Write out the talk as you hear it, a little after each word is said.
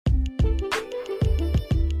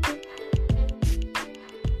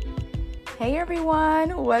Hey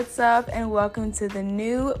everyone, what's up? And welcome to the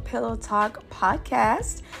new Pillow Talk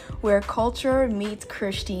podcast, where culture meets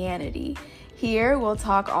Christianity. Here we'll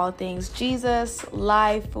talk all things Jesus,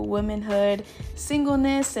 life, womanhood,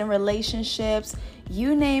 singleness, and relationships.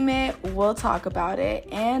 You name it, we'll talk about it.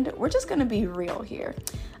 And we're just going to be real here.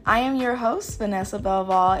 I am your host, Vanessa,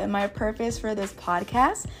 and my purpose for this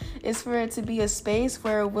podcast is for it to be a space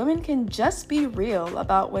where women can just be real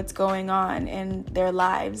about what's going on in their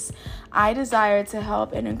lives. I desire to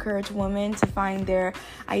help and encourage women to find their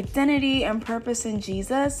identity and purpose in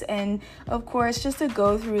Jesus, and of course, just to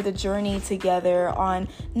go through the journey together on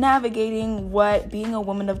navigating what being a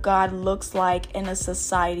woman of God looks like in a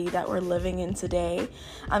society that we're living in today.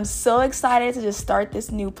 I'm so excited to just start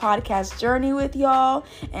this new podcast journey with y'all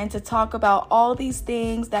and to talk about all these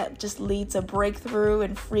things that just lead to breakthrough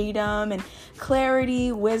and freedom and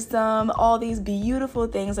clarity, wisdom, all these beautiful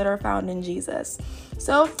things that are found in Jesus.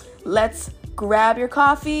 So let's grab your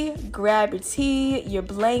coffee, grab your tea, your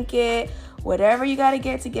blanket, whatever you got to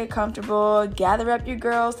get comfortable. Gather up your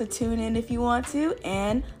girls to tune in if you want to,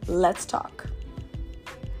 and let's talk.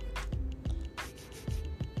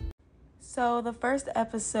 So the first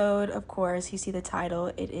episode, of course, you see the title.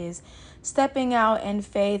 It is Stepping Out in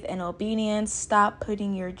Faith and Obedience. Stop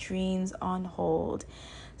putting your dreams on hold.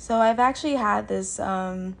 So I've actually had this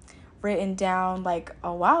written down like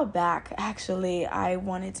a while back. Actually, I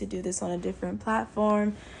wanted to do this on a different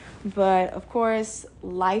platform, but of course,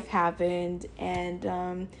 life happened,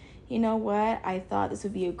 and you know what? I thought this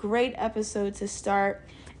would be a great episode to start.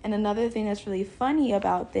 And another thing that's really funny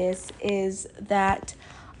about this is that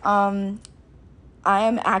I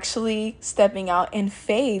am actually stepping out in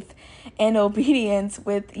faith and obedience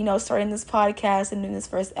with, starting this podcast and doing this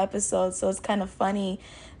first episode. So it's kind of funny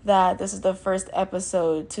that this is the first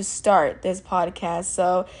episode to start this podcast.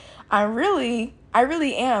 So I really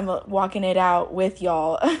am walking it out with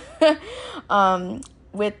y'all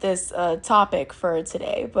with this topic for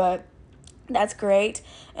today. But that's great.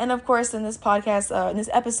 And of course, in this podcast, in this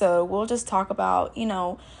episode, we'll just talk about,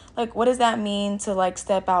 what does that mean to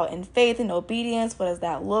step out in faith and obedience? What does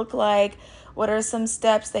that look like? What are some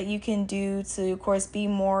steps that you can do to, of course, be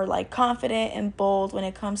more confident and bold when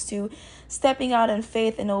it comes to stepping out in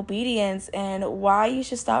faith and obedience, and why you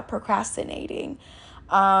should stop procrastinating?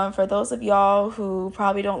 For those of y'all who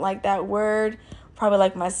probably don't like that word, probably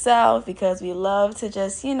like myself, because we love to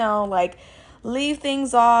just, leave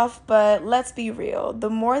things off. But let's be real. The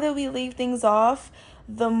more that we leave things off,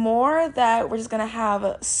 the more that we're just going to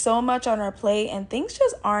have so much on our plate and things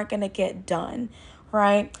just aren't going to get done,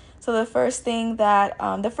 right? So the first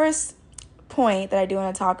point that I do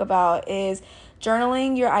want to talk about is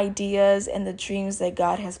journaling your ideas and the dreams that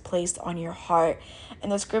God has placed on your heart.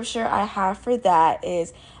 And the scripture I have for that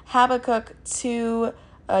is Habakkuk 2,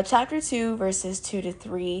 chapter 2, verses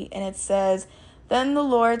 2-3. And it says, "Then the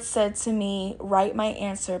Lord said to me, write my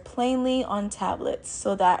answer plainly on tablets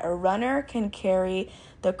so that a runner can carry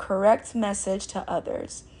the correct message to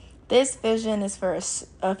others. This vision is for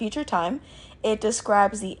a future time. It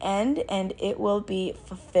describes the end and it will be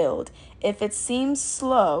fulfilled. If it seems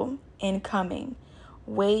slow in coming,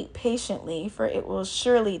 wait patiently, for it will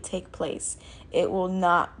surely take place. It will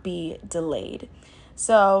not be delayed."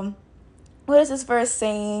 So what is this verse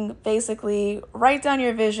saying? Basically, write down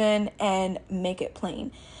your vision and make it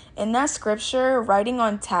plain. In that scripture, writing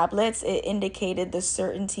on tablets, it indicated the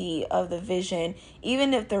certainty of the vision,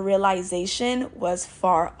 even if the realization was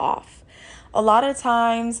far off. A lot of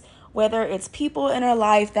times, whether it's people in our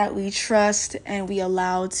life that we trust and we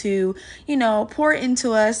allow to, pour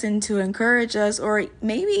into us and to encourage us, or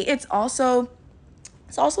maybe it's also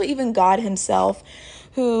even God himself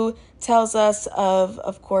who tells us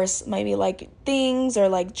of course, maybe things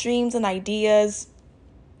or dreams and ideas.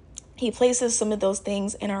 He places some of those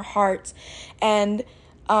things in our hearts, and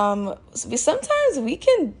sometimes we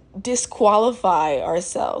can disqualify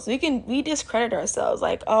ourselves. We discredit ourselves,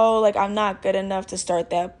 I'm not good enough to start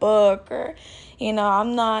that book, or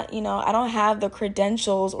I'm not, I don't have the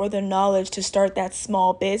credentials or the knowledge to start that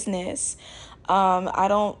small business. I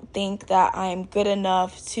don't think that I'm good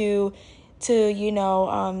enough to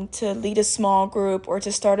lead a small group or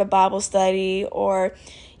to start a Bible study, or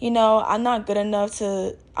I'm not good enough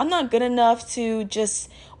to just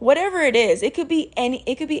whatever it is. It could be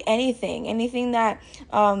anything that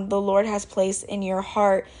the Lord has placed in your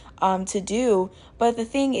heart. to do. But the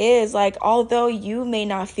thing is, like, although you may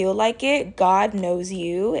not feel like it, God knows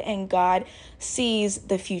you and God sees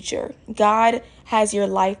the future. God has your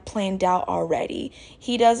life planned out already.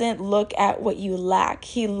 He doesn't look at what you lack.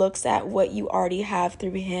 He looks at what you already have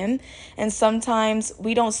through him. And sometimes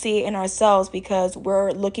we don't see it in ourselves because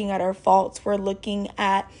we're looking at our faults. We're looking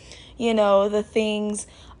at, the things,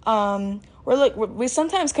 we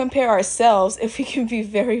sometimes compare ourselves. If we can be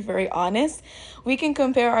very, very honest, we can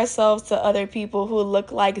compare ourselves to other people who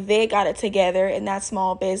look like they got it together in that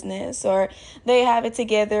small business, or they have it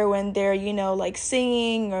together when they're, like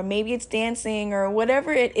singing, or maybe it's dancing, or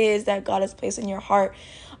whatever it is that God has placed in your heart,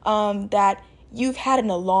 that you've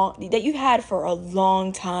had for a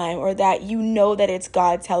long time, or that that it's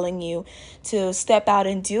God telling you to step out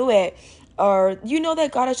and do it, or that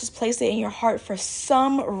God has just placed it in your heart for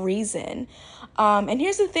some reason. And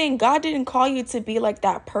here's the thing, God didn't call you to be like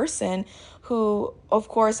that person who, of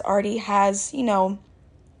course, already has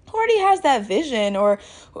that vision, or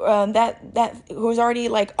that who's already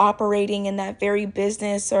like operating in that very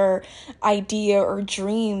business or idea or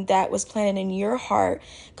dream that was planted in your heart.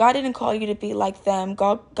 God didn't call you to be like them.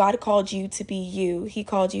 God called you to be you. He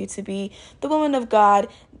called you to be the woman of God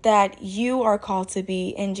that you are called to be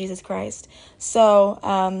in Jesus Christ. So,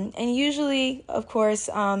 and usually, of course,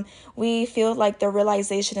 we feel like the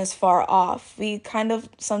realization is far off. We kind of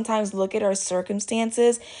sometimes look at our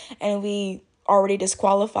circumstances and we already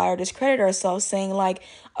disqualify or discredit ourselves, saying like,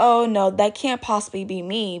 oh no, that can't possibly be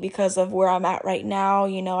me because of where I'm at right now.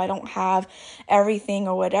 I don't have everything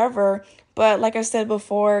or whatever. But like I said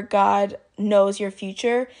before, God knows your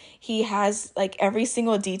future. He has like every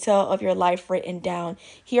single detail of your life written down.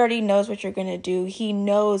 He already knows what you're going to do. He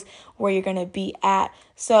knows where you're going to be at.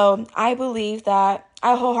 So I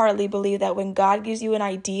wholeheartedly believe that when God gives you an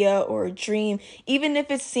idea or a dream, even if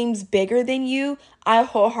it seems bigger than you, I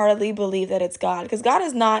wholeheartedly believe that it's God, because God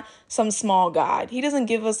is not some small God. He doesn't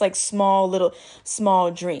give us like small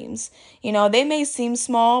dreams. They may seem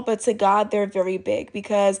small, but to God, they're very big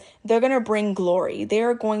because they're going to bring glory.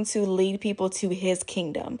 They're going to lead people to his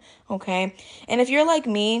kingdom. Okay. And if you're like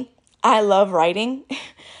me, I love writing.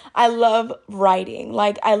 I love writing.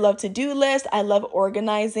 Like, I love to-do lists. I love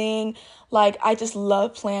organizing. Like, I just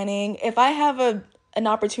love planning. If I have an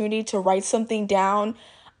opportunity to write something down,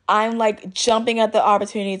 I'm like jumping at the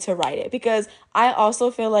opportunity to write it, because I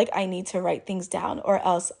also feel like I need to write things down or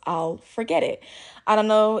else I'll forget it. I don't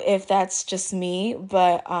know if that's just me,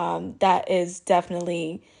 but that is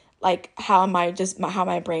definitely like how my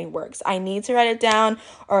brain works. I need to write it down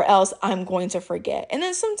or else I'm going to forget. And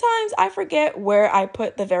then sometimes I forget where I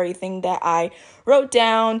put the very thing that I wrote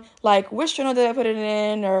down, like which journal did I put it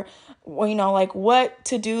in, or like what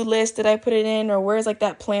to-do list did I put it in, or where's like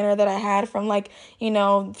that planner that I had from like,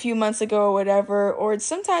 a few months ago or whatever. Or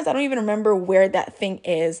sometimes I don't even remember where that thing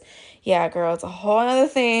is. Yeah, girl, it's a whole other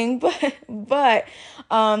thing. But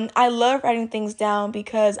I love writing things down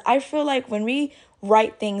because I feel like when we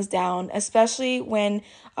write things down, especially when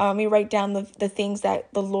we write down the things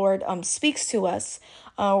that the Lord speaks to us,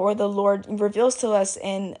 or the Lord reveals to us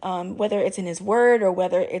in whether it's in his word or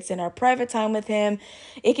whether it's in our private time with him.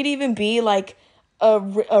 It could even be like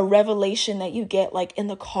a revelation that you get like in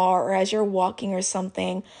the car or as you're walking or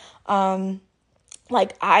something.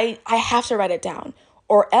 Like I have to write it down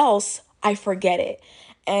or else I forget it.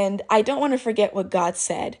 And I don't want to forget what God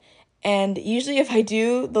said. And usually if I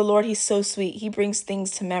do, the Lord, he's so sweet. He brings things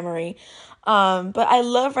to memory. But I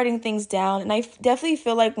love writing things down. And I definitely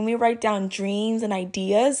feel like when we write down dreams and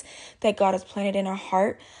ideas that God has planted in our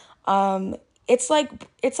heart, it's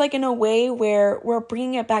like in a way where we're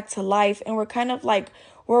bringing it back to life, and we're kind of like,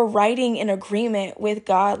 we're writing in agreement with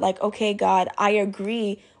God. Like, okay, God, I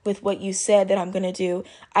agree with what you said that I'm going to do.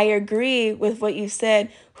 I agree with what you said,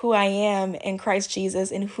 who I am in Christ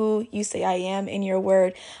Jesus and who you say I am in your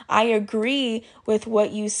word. I agree with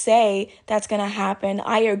what you say that's going to happen.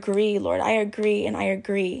 I agree, Lord. I agree and I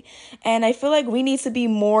agree. And I feel like we need to be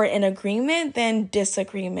more in agreement than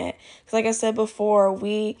disagreement. Because like I said before,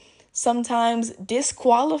 we sometimes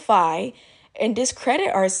disqualify and discredit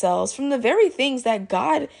ourselves from the very things that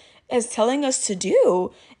God is telling us to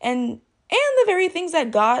do, and the very things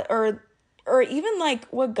that God or even like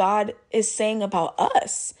what God is saying about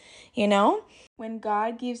us, When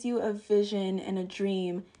God gives you a vision and a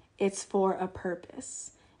dream, it's for a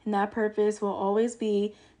purpose. And that purpose will always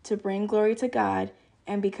be to bring glory to God,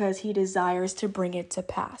 and because he desires to bring it to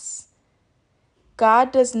pass.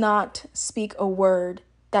 God does not speak a word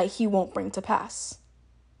that he won't bring to pass.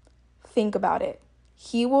 Think about it.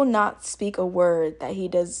 He will not speak a word that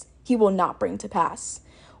he will not bring to pass.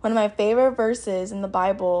 One of my favorite verses in the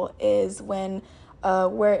Bible is when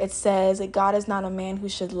where it says that God is not a man who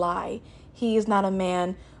should lie. He is not a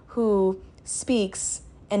man who speaks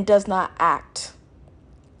and does not act.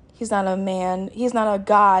 He's not a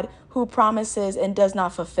God who promises and does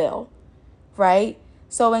not fulfill, right?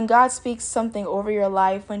 So when God speaks something over your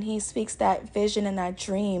life, when he speaks that vision and that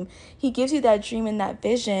dream, he gives you that dream and that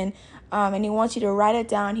vision, and he wants you to write it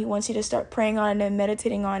down. He wants you to start praying on it and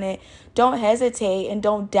meditating on it. Don't hesitate and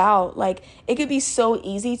don't doubt. Like, it could be so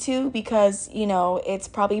easy to, because, it's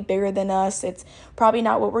probably bigger than us. It's probably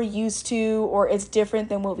not what we're used to, or it's different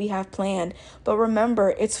than what we have planned. But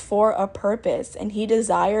remember, it's for a purpose, and he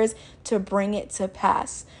desires to bring it to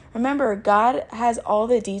pass. Remember, God has all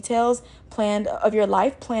the details of your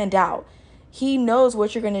life planned out. He knows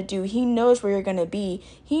what you're going to do. He knows where you're going to be.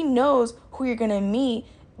 He knows who you're going to meet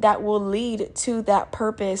that will lead to that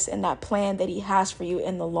purpose and that plan that he has for you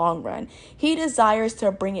in the long run. He desires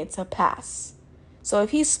to bring it to pass. So if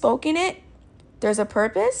he's spoken it, there's a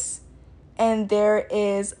purpose and there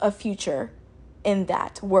is a future in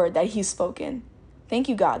that word that he's spoken. Thank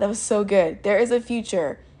you, God. That was so good. There is a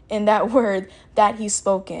future in that word that he's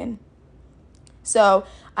spoken. So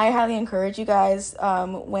I highly encourage you guys,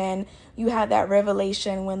 when you have that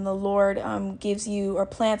revelation, when the Lord gives you or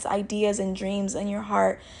plants ideas and dreams in your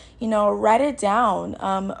heart, write it down.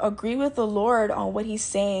 Agree with the Lord on what he's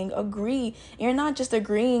saying. Agree. You're not just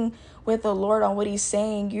agreeing with the Lord on what he's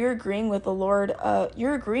saying. You're agreeing with the Lord.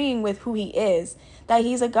 You're agreeing with who he is, that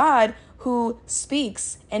he's a God who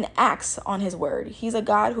speaks and acts on his word. He's a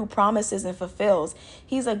God who promises and fulfills.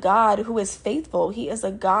 He's a God who is faithful. He is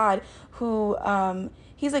a God who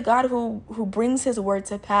brings his word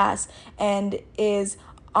to pass and is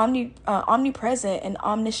omnipresent and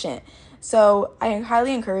omniscient. So I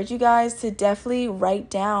highly encourage you guys to definitely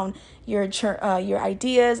write down your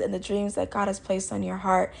ideas and the dreams that God has placed on your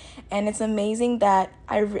heart. And it's amazing that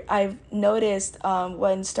I've noticed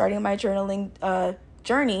when starting my journaling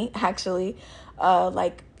journey, actually,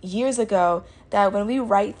 like years ago, that when we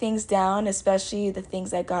write things down, especially the things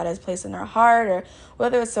that God has placed in our heart, or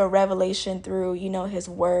whether it's a revelation through, his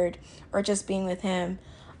word, or just being with him,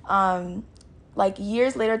 like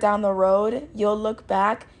years later down the road, you'll look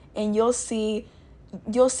back and you'll see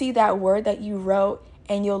that word that you wrote,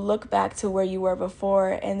 and you'll look back to where you were before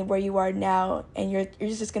and where you are now, and you're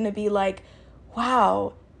just going to be like,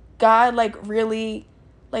 wow, God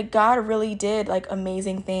God really did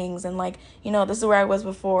amazing things. And this is where I was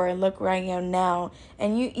before and look where I am now.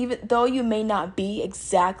 And even though you may not be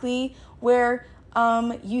exactly where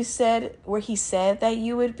he said that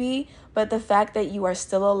you would be, but the fact that you are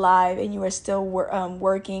still alive and you are still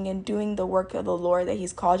working and doing the work of the Lord that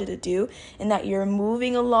he's called you to do, and that you're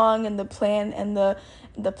moving along in the plan and the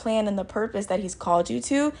plan and the purpose that he's called you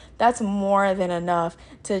to, that's more than enough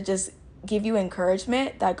to just give you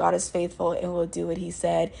encouragement that God is faithful and will do what he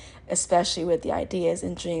said, especially with the ideas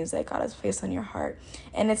and dreams that God has placed on your heart.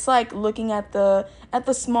 And it's like looking at the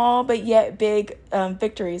small but yet big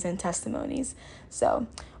victories and testimonies. So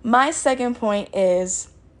my second point is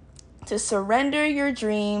to surrender your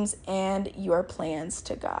dreams and your plans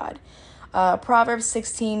to God. Proverbs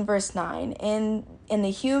 16 verse 9. In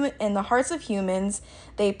the hearts of humans,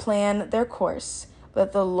 they plan their course,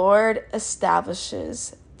 but the Lord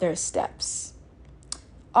establishes their steps.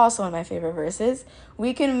 Also, one of my favorite verses,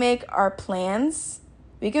 we can make our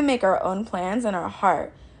own plans in our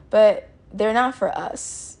heart, but they're not for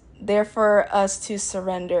us. They're for us to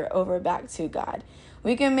surrender over back to God.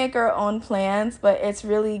 We can make our own plans, but it's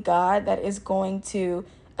really God that is going to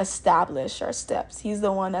establish our steps. He's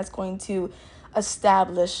the one that's going to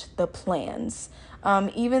establish the plans.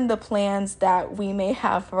 Even the plans that we may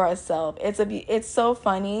have for ourselves. It's so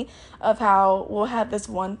funny of how we'll have this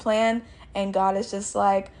one plan and God is just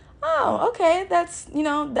like, oh, okay, that's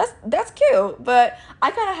cute, but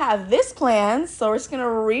I kind of have this plan, so we're just gonna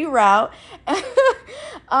reroute.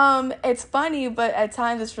 It's funny, but at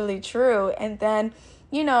times it's really true. And then,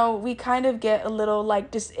 we kind of get a little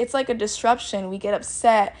it's like a disruption. We get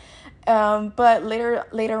upset. But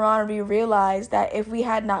later on, we realize that if we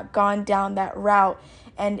had not gone down that route,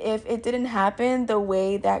 and if it didn't happen the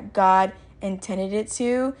way that God intended it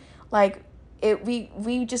to, we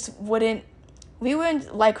wouldn't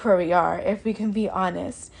like where we are, if we can be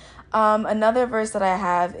honest. Another verse that I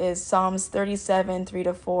have is Psalms 37,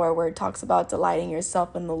 3-4, where it talks about delighting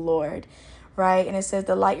yourself in the Lord, right? And it says,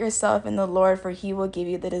 delight yourself in the Lord, for he will give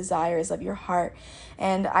you the desires of your heart.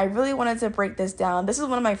 And I really wanted to break this down. This is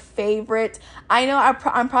one of my favorite. I know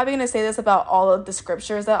I'm probably going to say this about all of the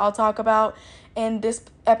scriptures that I'll talk about in this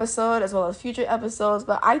episode, as well as future episodes,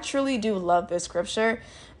 but I truly do love this scripture,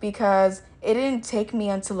 because it didn't take me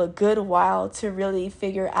until a good while to really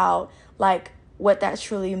figure out what that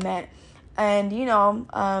truly meant. And,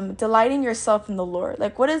 delighting yourself in the Lord.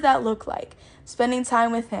 Like, what does that look like? Spending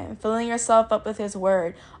time with him, filling yourself up with his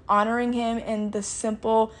word, honoring him in the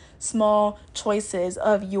simple, small choices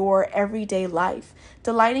of your everyday life.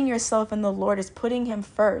 Delighting yourself in the Lord is putting him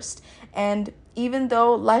first. And even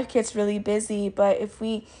though life gets really busy, but if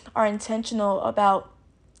we are intentional about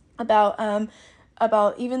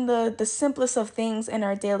even the simplest of things in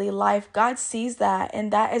our daily life, God sees that,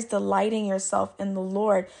 and that is delighting yourself in the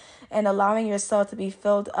Lord and allowing yourself to be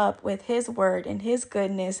filled up with his word and his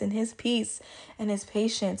goodness and his peace and his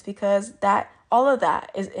patience, because that all of that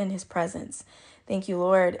is in his presence. Thank you,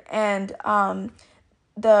 Lord. And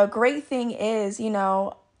the great thing is,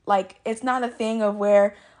 like, it's not a thing of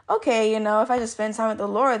where, okay, if I just spend time with the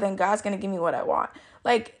Lord, then God's going to give me what I want.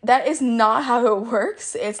 Like, that is not how it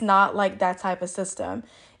works. It's not like that type of system,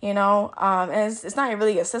 and it's not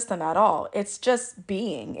really a system at all. It's just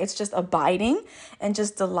being, it's just abiding and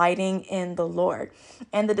just delighting in the Lord.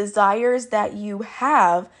 And the desires that you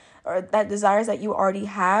have, or that desires that you already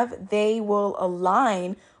have, they will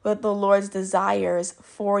align with the Lord's desires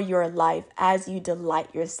for your life as you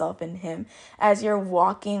delight yourself in him, as you're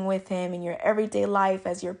walking with him in your everyday life,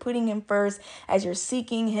 as you're putting him first, as you're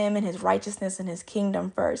seeking him and his righteousness and his kingdom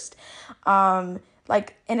first. And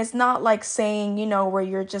it's not like saying, where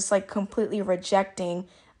you're just like completely rejecting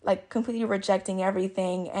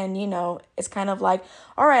everything. And, it's kind of like,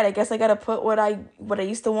 all right, I guess I got to put what I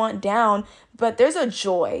used to want down. But there's a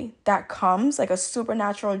joy that comes, like a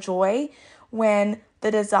supernatural joy, when the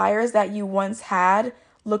desires that you once had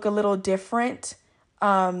look a little different.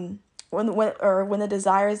 When the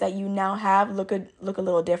desires that you now have look a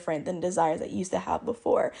little different than desires that you used to have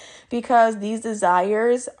before, because these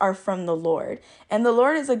desires are from the Lord, and the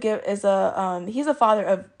Lord he's a father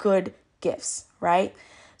of good gifts, right?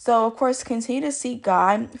 So, of course, continue to seek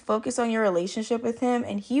God, focus on your relationship with him,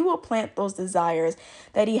 and he will plant those desires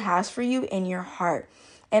that he has for you in your heart.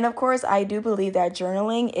 And of course, I do believe that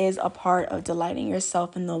journaling is a part of delighting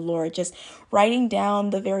yourself in the Lord, just writing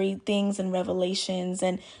down the very things and revelations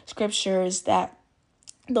and scriptures that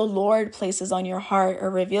the Lord places on your heart or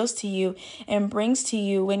reveals to you and brings to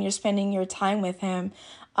you when you're spending your time with him.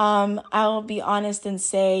 I'll be honest and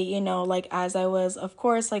say, as I was, of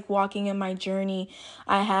course, like walking in my journey,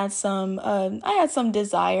 I had some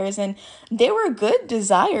desires, and they were good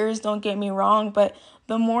desires, don't get me wrong, but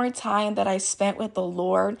the more time that I spent with the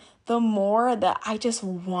Lord, the more that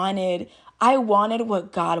I wanted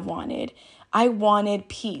what God wanted. I wanted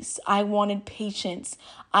peace. I wanted patience.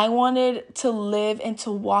 I wanted to live and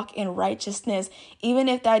to walk in righteousness, even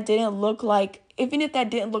if that didn't look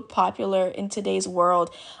popular in today's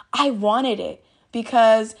world. I wanted it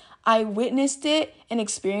because I witnessed it and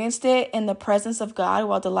experienced it in the presence of God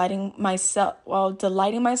while delighting myself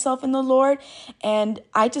in the Lord. And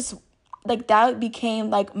I just that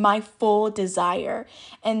became like my full desire.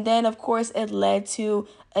 And then, of course, it led to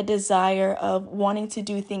a desire of wanting to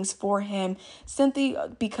do things for him simply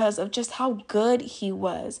because of just how good he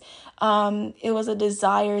was. It was a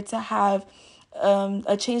desire to have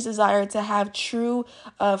a changed desire to have true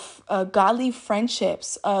godly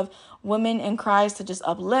friendships of women in Christ to just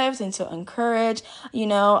uplift and to encourage.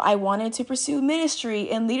 I wanted to pursue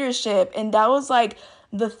ministry and leadership, and that was like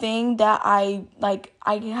the thing that I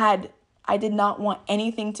did not want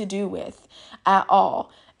anything to do with at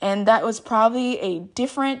all. And that was probably a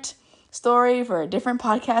different story for a different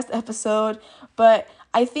podcast episode. But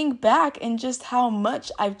I think back and just how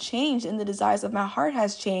much I've changed and the desires of my heart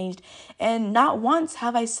has changed. And not once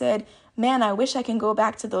have I said, man, I wish I can go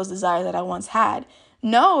back to those desires that I once had.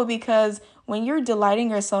 No, because when you're delighting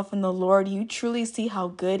yourself in the Lord, you truly see how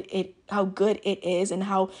good it is and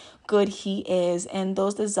how good he is. And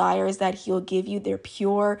those desires that he'll give you, they're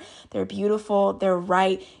pure, they're beautiful, they're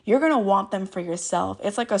right. You're going to want them for yourself.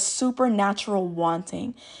 It's like a supernatural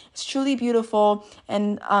wanting. It's truly beautiful.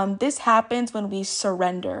 And this happens when we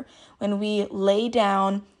surrender, when we lay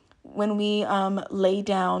down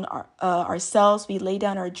ourselves, we lay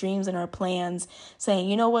down our dreams and our plans, saying,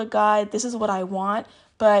 you know what, God, this is what I want,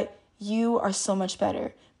 but you are so much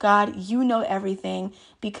better. God, you know everything.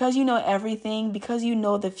 Because you know everything, because you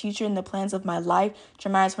know the future and the plans of my life,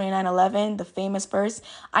 Jeremiah 29:11, the famous verse,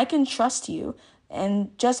 I can trust you.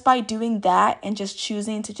 And just by doing that and just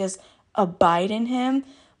choosing to just abide in him,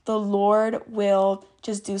 the Lord will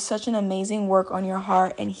just do such an amazing work on your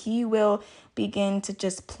heart, and he will begin to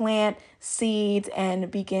just plant seeds and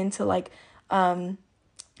begin to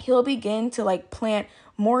plant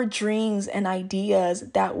more dreams and ideas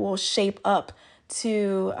that will shape up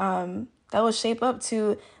to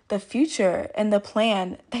the future and the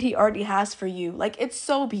plan that he already has for you. Like, it's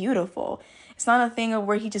so beautiful. It's not a thing of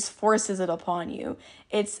where he just forces it upon you.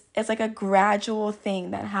 It's like a gradual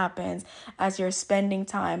thing that happens as you're spending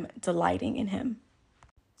time delighting in him.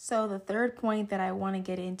 So the third point that I want to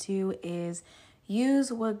get into is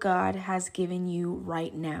use what God has given you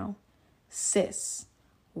right now. Sis,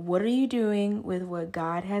 what are you doing with what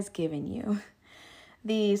God has given you?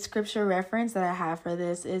 The scripture reference that I have for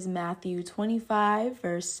this is Matthew 25,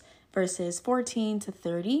 verses 14 to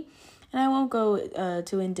 30. And I won't go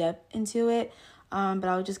too in-depth into it, but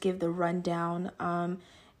I'll just give the rundown.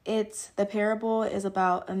 The parable is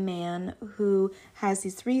about a man who has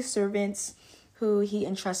these 3 servants who he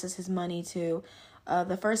entrusts his money to.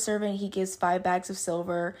 The first servant, he gives 5 bags of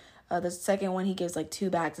silver. The second one, he gives like 2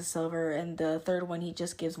 bags of silver. And the third one, he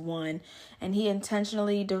just gives 1. And he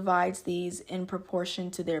intentionally divides these in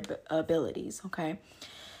proportion to their abilities. Okay.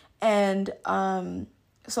 And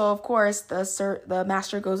so, of course, the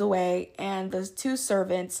master goes away, and the 2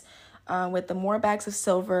 servants with the more bags of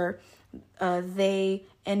silver, they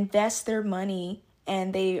invest their money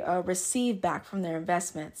and they receive back from their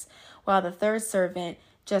investments, while the third servant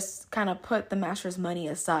just kind of put the master's money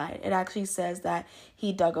aside. It actually says that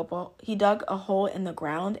he dug a hole in the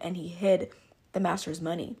ground and he hid the master's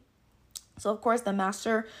money. So, of course, the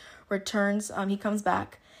master returns. He comes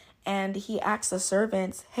back and he asks the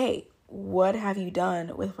servants, hey, what have you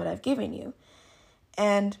done with what I've given you?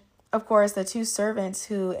 And, of course, the 2 servants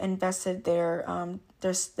who invested their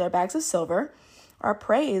bags of silver are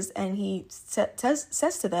praised, and he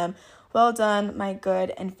says to them, well done, my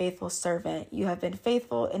good and faithful servant. You have been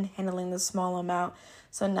faithful in handling the small amount,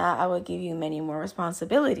 so now I will give you many more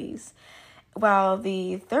responsibilities. While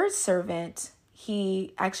the third servant,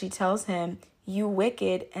 he actually tells him, you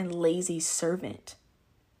wicked and lazy servant.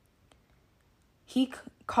 He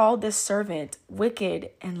called this servant wicked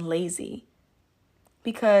and lazy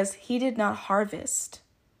because he did not harvest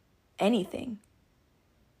anything.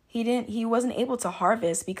 He wasn't able to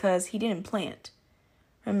harvest because he didn't plant.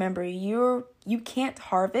 Remember, you can't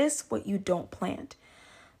harvest what you don't plant.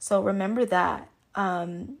 So remember that.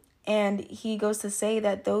 And he goes to say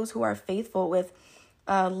that those who are faithful with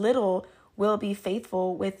little will be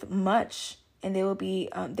faithful with much, and they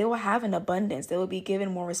will have an abundance. They will be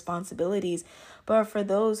given more responsibilities. But for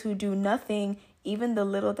those who do nothing, even the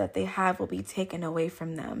little that they have will be taken away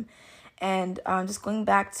from them. And just going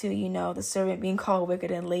back to, the servant being called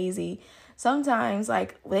wicked and lazy, sometimes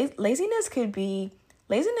like laziness can be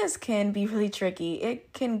really tricky.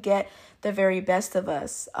 It can get the very best of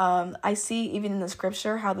us. I see even in the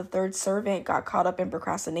scripture how the third servant got caught up in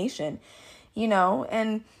procrastination,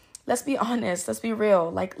 and let's be honest, let's be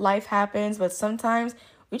real. Like, life happens, but sometimes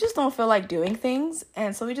we just don't feel like doing things.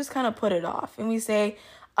 And so we just kind of put it off and we say,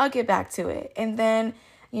 I'll get back to it. And then,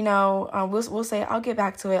 we'll say, I'll get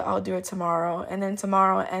back to it. I'll do it tomorrow. And then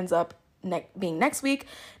tomorrow ends up being next week.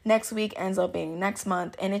 Next week ends up being next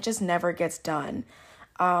month. And it just never gets done.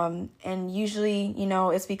 And usually,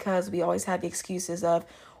 it's because we always have the excuses of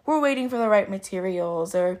we're waiting for the right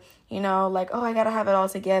materials, or, like, oh, I got to have it all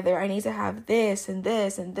together. I need to have this and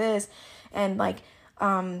this and this. And like,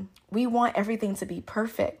 we want everything to be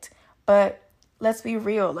perfect, but let's be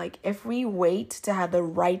real. Like, if we wait to have the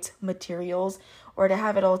right materials or to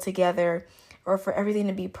have it all together or for everything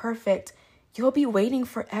to be perfect, you'll be waiting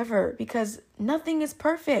forever because nothing is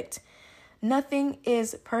perfect. Nothing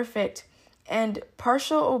is perfect. And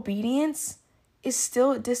partial obedience is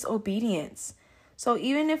still disobedience. So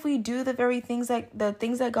even if we do the things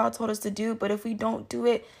that God told us to do, but if we don't do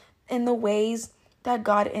it in the ways that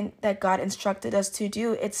God instructed us to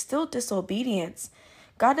do, it's still disobedience.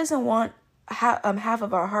 God doesn't want half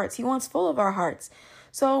of our hearts. He wants full of our hearts.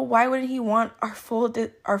 So why wouldn't he want our full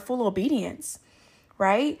obedience,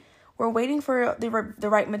 right? We're waiting for the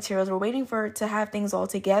right materials. We're waiting to have things all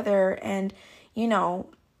together. And,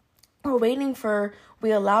 we're waiting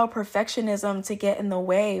we allow perfectionism to get in the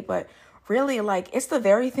way. But really, like, it's the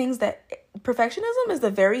very things perfectionism is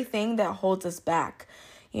the very thing that holds us back.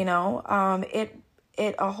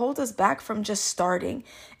 It holds us back from just starting.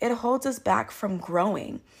 It holds us back from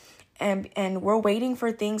growing. And we're waiting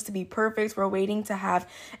for things to be perfect. We're waiting to have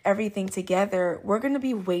everything together. We're going to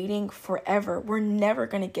be waiting forever. We're never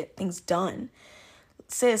going to get things done.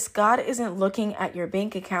 Sis, God isn't looking at your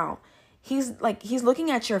bank account. He's looking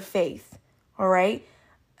at your faith. All right.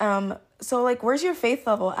 So like, where's your faith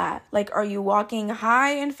level at? Like, are you walking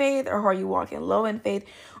high in faith, or are you walking low in faith?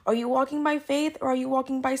 Are you walking by faith, or are you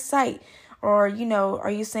walking by sight? Or,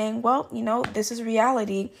 are you saying, well, this is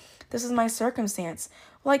reality. This is my circumstance.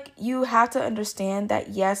 Like, you have to understand that,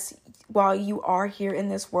 yes, while you are here in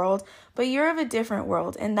this world, but you're of a different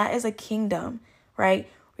world, and that is a kingdom, right?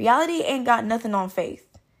 Reality ain't got nothing on faith.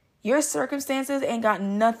 Your circumstances ain't got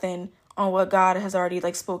nothing on what God has already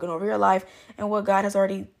like spoken over your life and what God has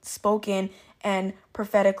already spoken and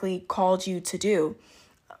prophetically called you to do.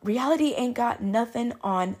 Reality ain't got nothing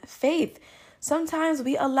on faith. Sometimes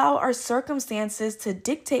we allow our circumstances to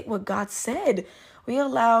dictate what God said. We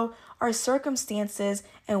allow our circumstances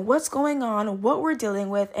and what's going on, what we're dealing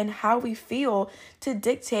with, and how we feel to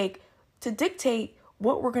dictate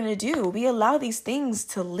what we're going to do. We allow these things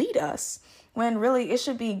to lead us when really it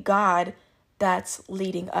should be God that's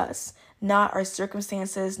leading us, not our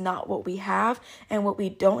circumstances, not what we have and what we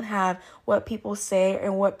don't have, what people say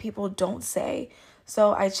and what people don't say.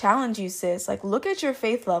 So I challenge you, sis, like look at your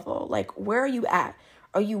faith level. Like, where are you at?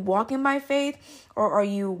 Are you walking by faith or are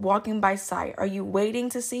you walking by sight? Are you waiting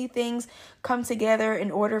to see things come together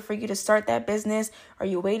in order for you to start that business? Are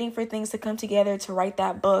you waiting for things to come together to write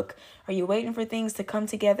that book? Are you waiting for things to come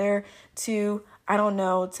together to, I don't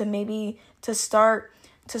know, to maybe to start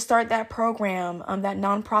that program, that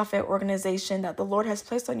nonprofit organization that the Lord has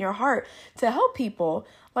placed on your heart to help people?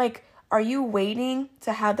 Like, are you waiting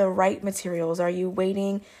to have the right materials? Are you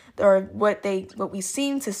waiting, or what we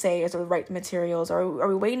seem to say is the right materials? Or are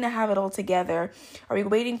we waiting to have it all together? Are we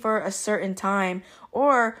waiting for a certain time?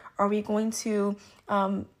 Or are we going to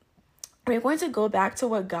go back to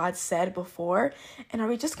what God said before? And are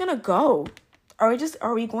we just gonna go?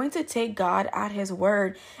 Are we going to take God at his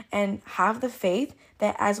word and have the faith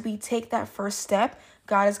that as we take that first step,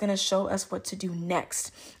 God is going to show us what to do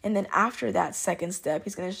next. And then after that second step,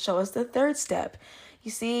 he's going to show us the third step. You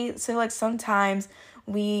see, so like sometimes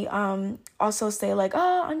we also say like,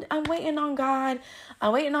 oh, I'm waiting on God.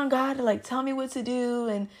 I'm waiting on God to like tell me what to do.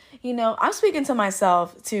 And, you know, I'm speaking to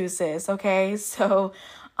myself too, sis. Okay. So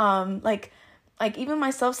like even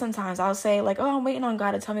myself, sometimes I'll say like, oh, I'm waiting on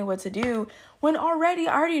God to tell me what to do, when I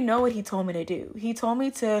already know what he told me to do. He told me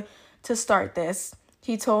to start this.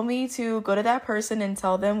 He told me to go to that person and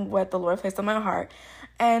tell them what the Lord placed on my heart.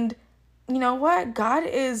 And you know what? God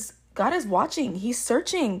is watching. He's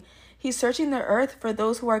searching. He's searching the earth for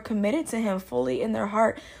those who are committed to him fully in their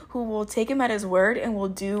heart, who will take him at his word and will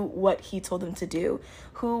do what he told them to do,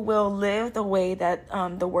 who will live the way that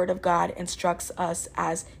the word of God instructs us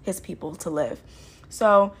as his people to live.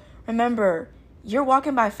 So remember, you're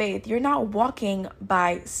walking by faith. You're not walking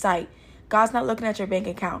by sight. God's not looking at your bank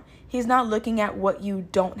account. He's not looking at what you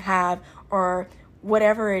don't have or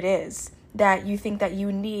whatever it is that you think that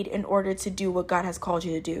you need in order to do what God has called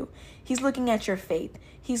you to do. He's looking at your faith.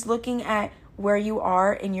 He's looking at where you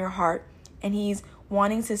are in your heart, and he's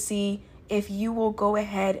wanting to see if you will go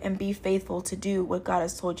ahead and be faithful to do what God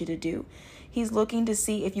has told you to do. He's looking to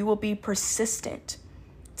see if you will be persistent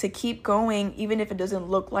to keep going, even if it doesn't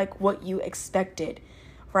look like what you expected,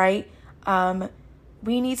 right?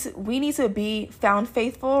 We need to be found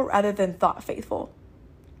faithful rather than thought faithful.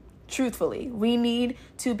 Truthfully, we need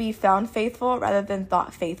to be found faithful rather than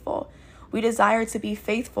thought faithful. We desire to be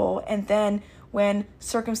faithful, and then when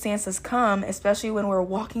circumstances come, especially when we're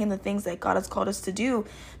walking in the things that God has called us to do,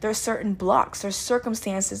 there's certain blocks, there's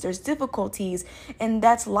circumstances, there's difficulties, and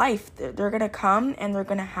that's life. They're going to come and they're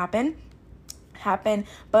going to happen,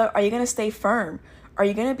 but are you going to stay firm? Are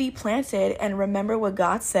you going to be planted and remember what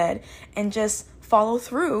God said and just follow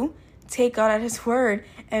through, take God at his word,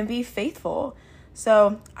 and be faithful?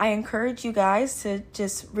 So I encourage you guys to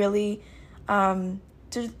just really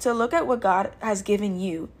to look at what God has given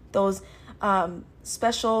you, those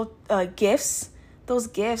special gifts,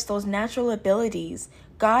 those natural abilities.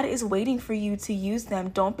 God is waiting for you to use them.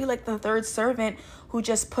 Don't be like the third servant who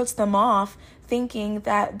just puts them off, thinking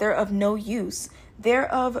that they're of no use.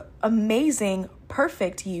 They're of amazing,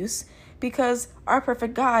 perfect use, because our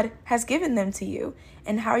perfect God has given them to you.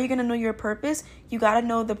 And how are you going to know your purpose? You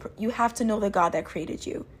have to know the God that created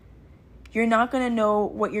you. You're not going to know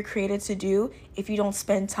what you're created to do if you don't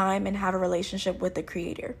spend time and have a relationship with the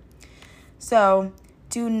Creator. So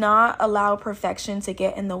do not allow perfection to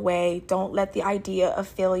get in the way. Don't let the idea of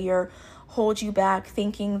failure hold you back,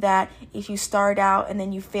 thinking that if you start out and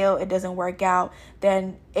then you fail, it doesn't work out,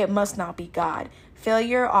 then it must not be God.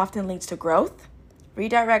 Failure often leads to growth,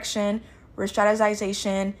 redirection,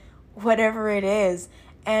 re-strategization, whatever it is.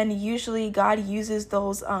 And usually God uses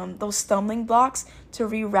those stumbling blocks to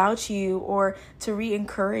reroute you or to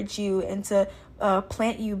re-encourage you and to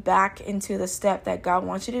plant you back into the step that God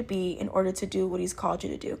wants you to be in order to do what he's called you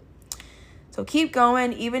to do. So keep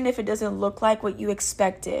going, even if it doesn't look like what you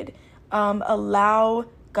expected. Allow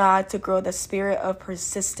God to grow the spirit of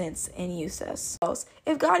persistence in you, sis.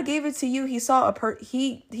 If God gave it to you, he saw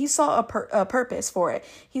a purpose for it.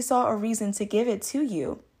 He saw a reason to give it to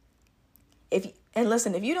you. If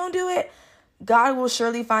you don't do it, God will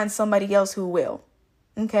surely find somebody else who will.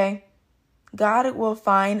 Okay? God will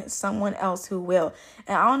find someone else who will.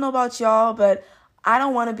 And I don't know about y'all, but I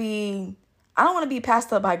don't want to be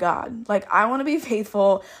passed up by God. Like, I want to be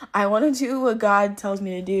faithful. I want to do what God tells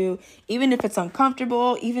me to do, even if it's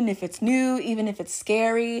uncomfortable, even if it's new, even if it's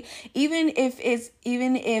scary, even if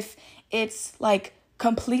it's like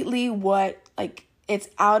completely it's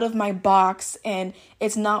out of my box and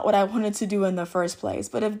it's not what I wanted to do in the first place.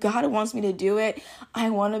 But if God wants me to do it, I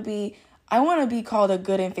want to be called a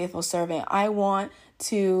good and faithful servant. I want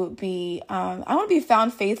to be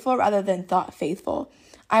found faithful rather than thought faithful.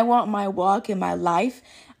 I want my walk in my life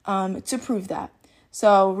to prove that.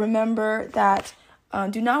 So remember that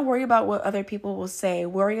do not worry about what other people will say.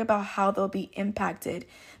 Worry about how they'll be impacted.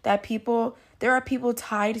 There are people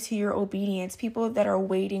tied to your obedience, people that are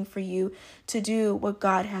waiting for you to do what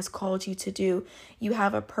God has called you to do. You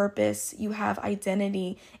have a purpose, you have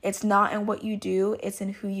identity. It's not in what you do, it's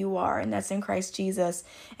in who you are, and that's in Christ Jesus.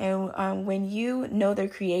 And when you know the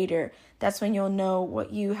Creator, that's when you'll know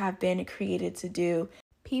what you have been created to do.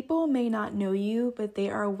 People may not know you, but they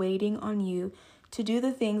are waiting on you to do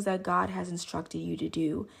the things that God has instructed you to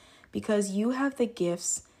do, because you have the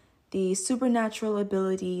gifts, the supernatural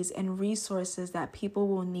abilities and resources that people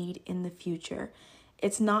will need in the future.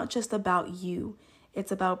 It's not just about you. It's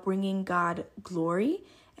about bringing God glory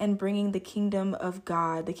and bringing the kingdom of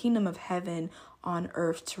God, the kingdom of heaven on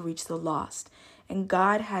earth to reach the lost. And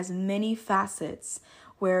God has many facets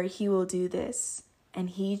where he will do this, and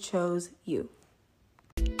he chose you.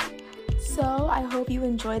 So I hope you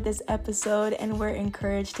enjoyed this episode and were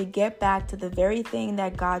encouraged to get back to the very thing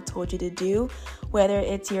that God told you to do, whether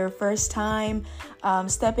it's your first time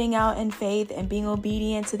stepping out in faith and being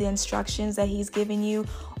obedient to the instructions that he's given you,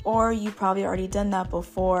 or you've probably already done that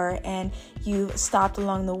before and you stopped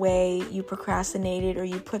along the way, you procrastinated, or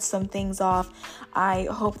you put some things off. I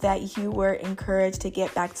hope that you were encouraged to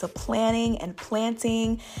get back to planning and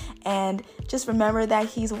planting, and just remember that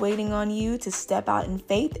he's waiting on you to step out in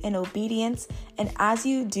faith and obedience. And as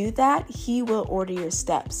you do that, he will order your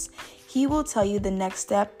steps. He will tell you the next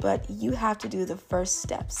step, but you have to do the first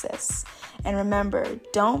step, sis. And remember,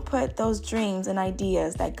 don't put those dreams and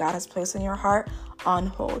ideas that God has placed in your heart on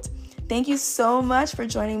hold. Thank you so much for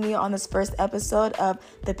joining me on this first episode of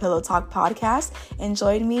the Pillow Talk podcast. And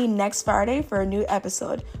join me next Friday for a new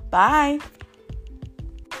episode. Bye.